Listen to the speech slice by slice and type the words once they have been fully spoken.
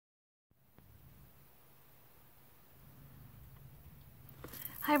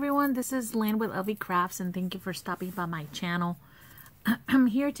Hi everyone, this is Lynn with LV Crafts and thank you for stopping by my channel. I'm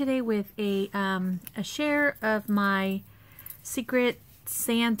here today with a share of my Secret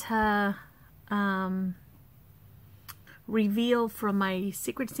Santa reveal from my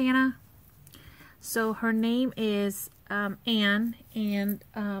Secret Santa. So her name is Anne, and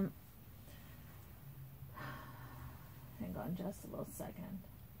hang on just a little second.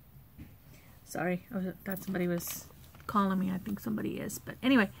 Sorry, I thought somebody was calling me. I think somebody is, but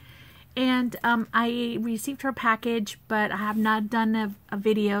anyway. And I received her package, but I have not done a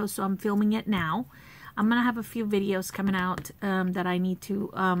video, so I'm filming it now. I'm gonna have a few videos coming out that I need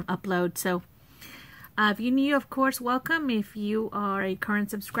to upload. So if you're new, of course, welcome. If you are a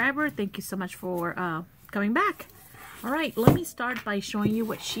current subscriber, thank you so much for coming back. All right, let me start by showing you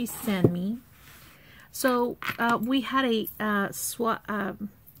what she sent me. So we had a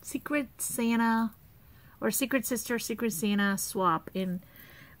Secret Santa or Secret Sister, Secret Santa swap. In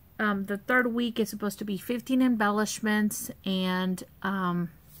the third week is supposed to be 15 embellishments, and I'm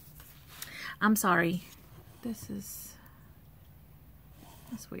sorry, that's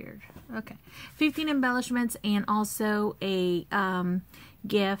weird. Okay, 15 embellishments and also a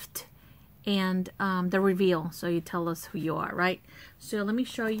gift and the reveal. So you tell us who you are, right? So let me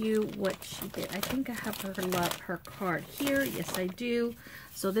show you what she did. I think I have her card here. Yes, I do.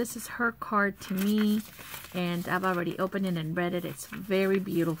 So this is her card to me, and I've already opened it and read it. It's very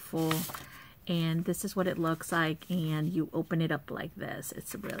beautiful, and this is what it looks like, and you open it up like this.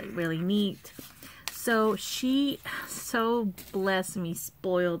 It's really, really neat. So she so blessed me,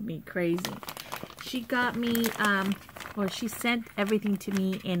 spoiled me crazy. She got me, or she sent everything to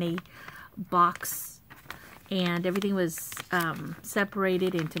me in a box, and everything was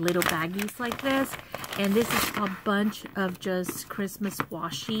separated into little baggies like this. And this is a bunch of just Christmas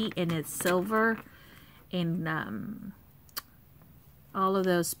washi, and it's silver, and all of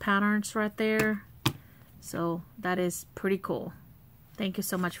those patterns right there. So that is pretty cool. Thank you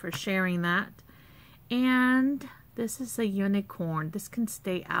so much for sharing that. And this is a unicorn. This can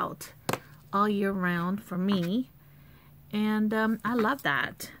stay out all year round for me, and I love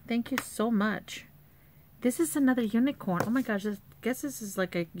that. Thank you so much. This is another unicorn. Oh my gosh, I guess this is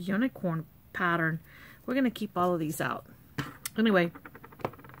like a unicorn pattern. We're gonna keep all of these out. Anyway,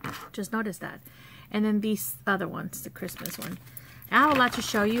 just notice that. And then these other ones, the Christmas one. I have a lot to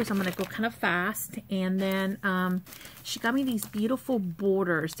show you, so I'm gonna go kind of fast. And then she got me these beautiful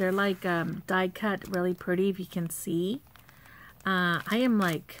borders. They're like die cut, really pretty, if you can see. I am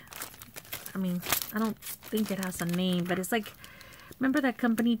like, I mean, I don't think it has a name, but it's like, remember that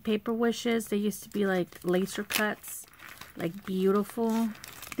company Paper Wishes? They used to be like laser cuts, like beautiful.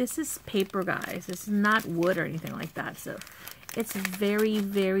 This is paper, guys. This is not wood or anything like that. So it's very,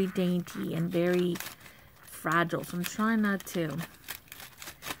 very dainty and very fragile. So I'm trying not to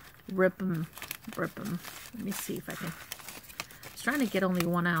rip them. Let me see if I can. I was trying to get only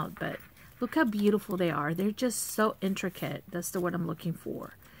one out, but look how beautiful they are. They're just so intricate. That's the word I'm looking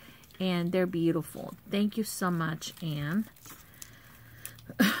for. And they're beautiful. Thank you so much, Anne.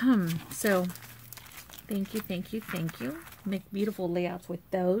 So thank you. Make beautiful layouts with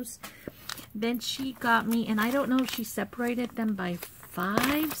those. Then she got me, and I don't know if she separated them by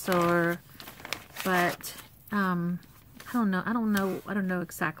fives or, but I don't know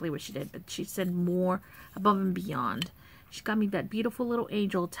exactly what she did, but she said more above and beyond. She got me that beautiful little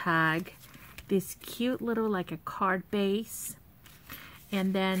angel tag, this cute little like a card base,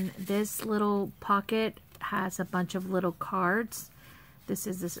 and then this little pocket has a bunch of little cards. This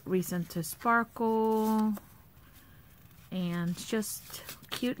is this Reason to Sparkle, and just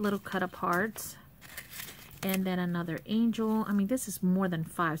cute little cut up hearts. And then another angel. I mean, this is more than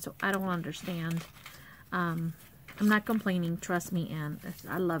 5, so I don't understand. I'm not complaining, trust me, Anne.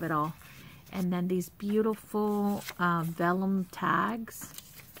 I love it all. And then these beautiful vellum tags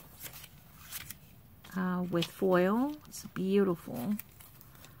with foil. It's beautiful.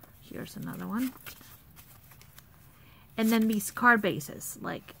 Here's another one. And then these card bases,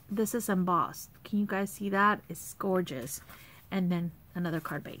 like this is embossed. Can you guys see that? It's gorgeous. And then another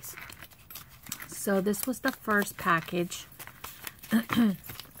card base. So this was the first package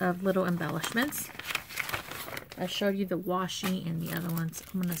of little embellishments. I showed you the washi and the other ones.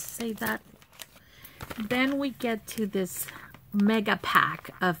 I'm gonna save that. Then we get to this mega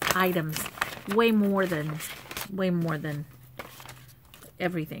pack of items. Way more than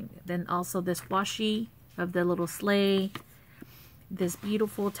everything. Then also this washi of the little sleigh, this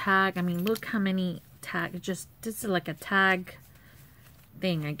beautiful tag. I mean, look how many tags. Just this is like a tag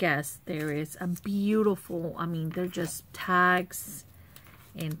thing, I guess. There is a beautiful, I mean, they're just tags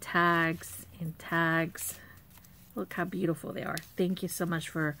and tags and tags Look how beautiful they are. Thank you so much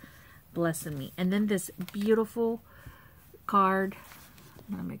for blessing me. And then this beautiful card.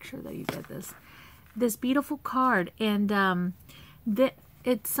 I'm gonna make sure that you get this. This beautiful card, and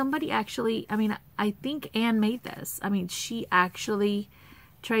it's somebody actually. I mean, I think Anne made this. I mean, she actually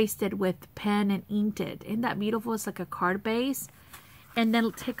traced it with pen and inked it. Isn't that beautiful? It's like a card base. And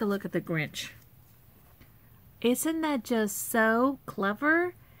then take a look at the Grinch. Isn't that just so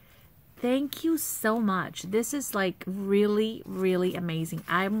clever? Thank you so much. This is like really, really amazing.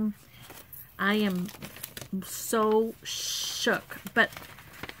 I am so shook. But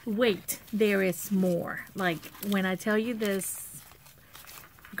wait, there is more. Like, when I tell you this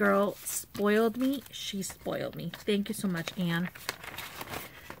girl spoiled me, she spoiled me. Thank you so much, Anne.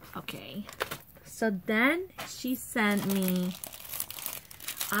 Okay. So then she sent me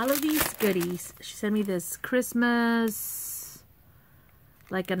all of these goodies. She sent me this Christmas,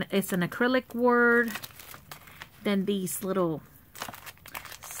 it's an acrylic word. Then these little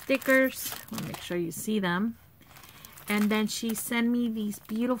stickers. Let me make sure you see them. And then she sent me these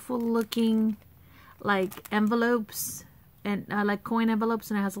beautiful looking like envelopes and like coin envelopes,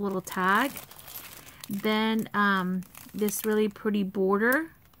 and it has a little tag. Then this really pretty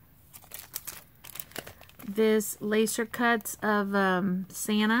border. This laser cuts of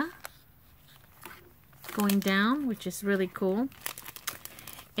Santa going down, which is really cool.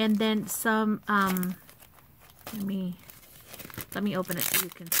 And then some let me open it so you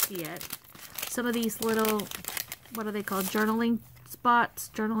can see it. Some of these little, what are they called, journaling spots,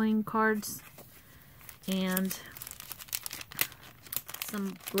 journaling cards, and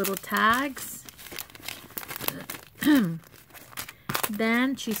some little tags.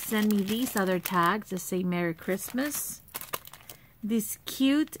 Then she sent me these other tags that say Merry Christmas. These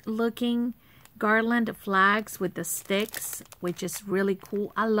cute looking garland flags with the sticks, which is really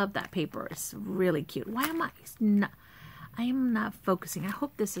cool. I love that paper. It's really cute. Why am I am not focusing. I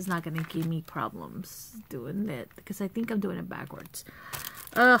hope this is not going to give me problems doing it, because I think I'm doing it backwards.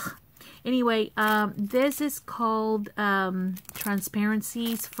 Ugh. Anyway, this is called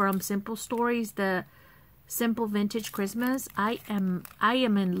Transparencies from Simple Stories, the Simple Vintage Christmas. I am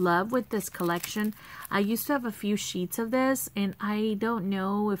in love with this collection. I used to have a few sheets of this, and I don't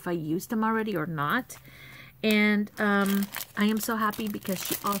know if I used them already or not. And I am so happy because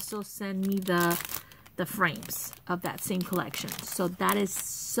she also sent me the frames of that same collection. So that is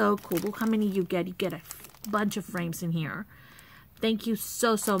so cool. Look how many you get. You get a bunch of frames in here. Thank you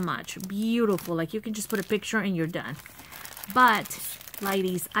so much. Beautiful. Like, you can just put a picture and you're done. But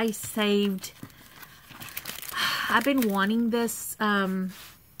ladies, I've been wanting this, the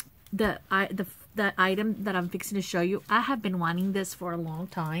item that I'm fixing to show you. I have been wanting this for a long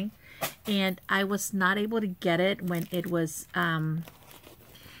time, and I was not able to get it when it was, when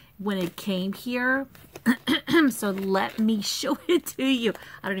it came here. So let me show it to you.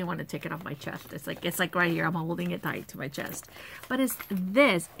 I don't even want to take it off my chest. It's like right here. I'm holding it tight to my chest. But it's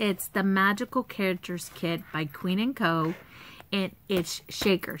the Magical Characters Kit by Queen & Co. And it's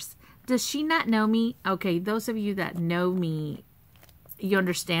Shakers. Does she not know me? Okay, those of you that know me, you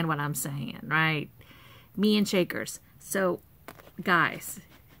understand what I'm saying, right? Me and Shakers. So, guys,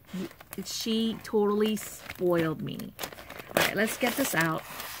 she totally spoiled me. All right, let's get this out.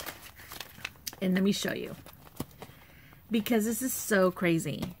 And let me show you. Because this is so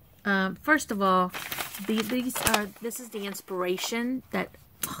crazy. First of all, this is the inspiration that...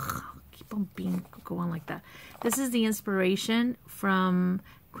 keep on going like that. This is the inspiration from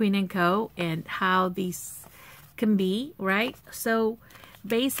Queen & Co. and how these can be, right? So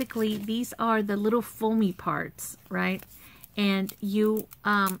basically, these are the little foamy parts, right? And you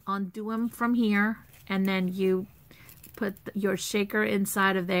undo them from here, and then you put your shaker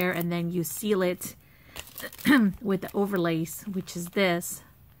inside of there, and then you seal it with the overlays, which is this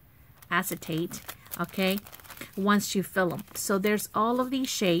acetate, okay? Once you fill them. So there's all of these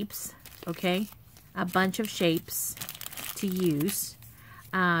shapes, okay? A bunch of shapes to use.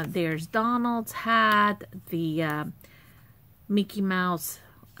 There's Donald's hat, the Mickey Mouse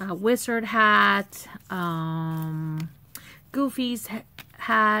wizard hat, Goofy's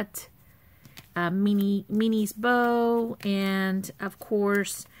hat, Minnie's bow, and of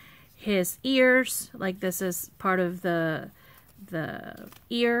course his ears. Like, this is part of the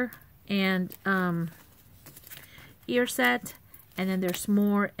ear and ear set. And then there's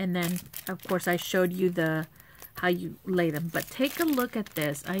more, and then of course I showed you how you lay them. But take a look at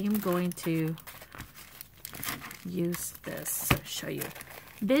this. I am going to use this to show you.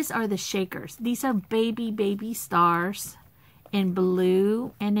 These are the shakers. These are baby stars in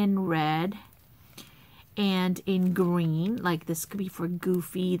blue and in red and in green. Like, this could be for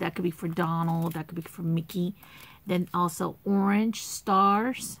Goofy, that could be for Donald, that could be for Mickey. Then also orange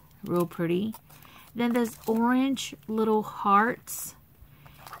stars, real pretty. Then there's orange little hearts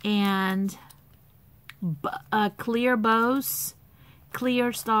and clear bows,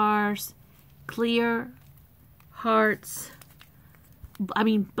 clear stars, clear hearts,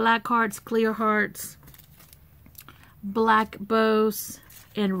 black hearts, clear hearts, black bows,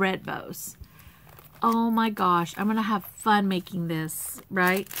 and red bows. Oh my gosh, I'm gonna have fun making this,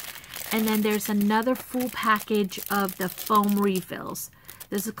 right? And then there's another full package of the foam refills.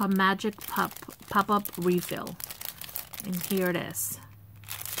 This is called Magic Pop-Up Refill. And here it is.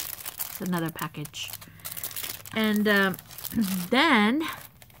 It's another package. And then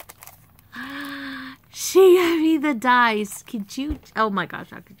she gave me the dice. Could you? Oh my gosh,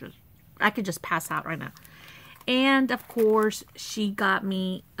 I could just pass out right now. And of course, she got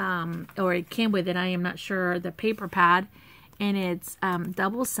me, or it came with it, I am not sure, the paper pad. And it's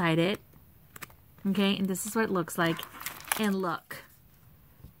double-sided. Okay, and this is what it looks like. And look,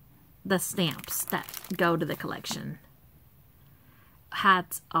 the stamps that go to the collection.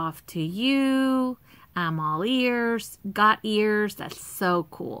 Hats off to you. I'm all ears. Got ears. That's so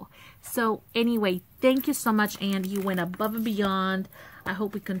cool. So anyway, thank you so much, Andy. You went above and beyond. I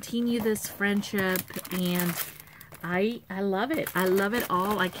hope we continue this friendship, and I love it. I love it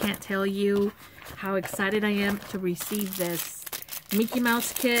all. I can't tell you how excited I am to receive this Mickey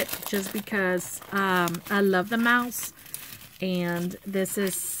Mouse kit, just because I love the mouse, and this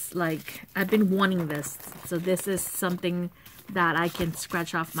is like, I've been wanting this, so this is something that I can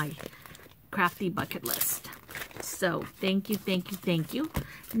scratch off my crafty bucket list. So thank you, thank you, thank you.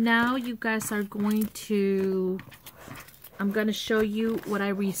 Now you guys are going to, I'm going to show you what I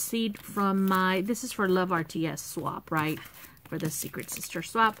received from my, this is for Love RTS swap, right? For the Secret Sister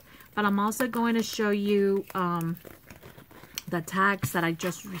swap. But I'm also going to show you the tags that I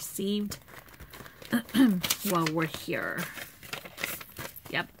just received while we're here.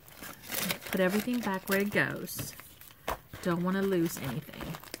 Yep. Put everything back where it goes. Don't want to lose anything.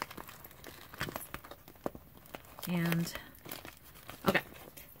 And, okay.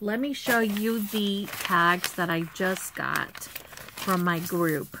 Let me show you the tags that I just got from my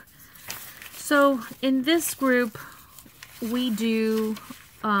group. So, in this group, we do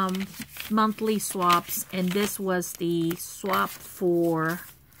monthly swaps, and this was the swap for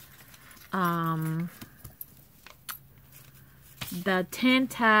the 10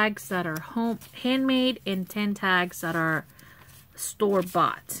 tags that are handmade and 10 tags that are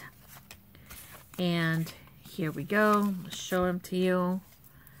store-bought. And here we go. I'll show them to you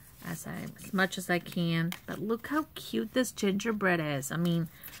as much as I can. But look how cute this gingerbread is. I mean,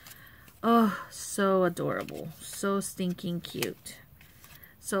 oh, so adorable. So stinking cute.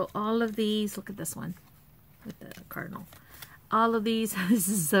 So all of these, look at this one with the cardinal. All of these, this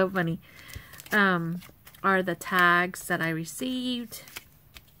is so funny, are the tags that I received.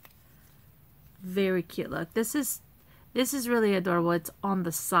 Very cute. Look, this is really adorable. It's on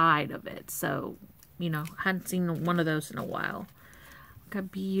the side of it, so you know, I hadn't seen one of those in a while. Look how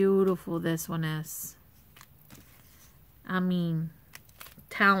beautiful this one is. I mean,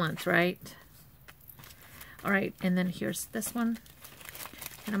 talent, right? All right, and then here's this one.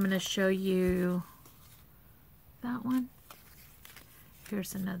 And I'm going to show you that one.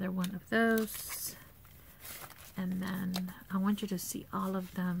 Here's another one of those. And then I want you to see all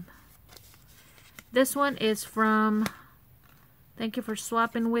of them. This one is from, thank you for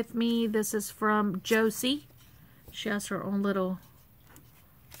swapping with me. This is from Josie. She has her own little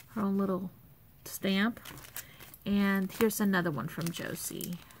stamp. And here's another one from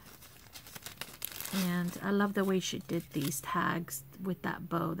Josie. And I love the way she did these tags with that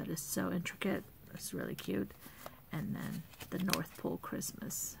bow. That is so intricate. It's really cute. And then the North Pole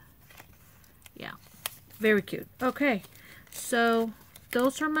Christmas. Yeah, very cute. Okay, so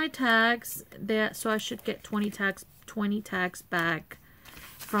those are my tags. So I should get 20 tags back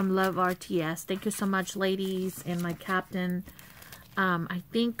from Love RTS. Thank you so much, ladies. And my captain, I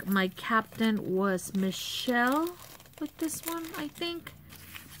think my captain was Michelle with this one, I think.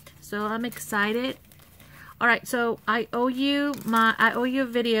 So I'm excited. All right, so I owe you a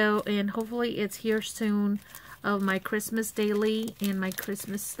video, and hopefully it's here soon, of my Christmas daily and my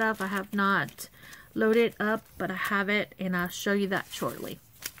Christmas stuff. I have not loaded up, but I have it, and I'll show you that shortly.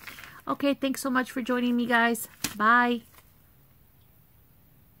 Okay, thanks so much for joining me, guys. Bye.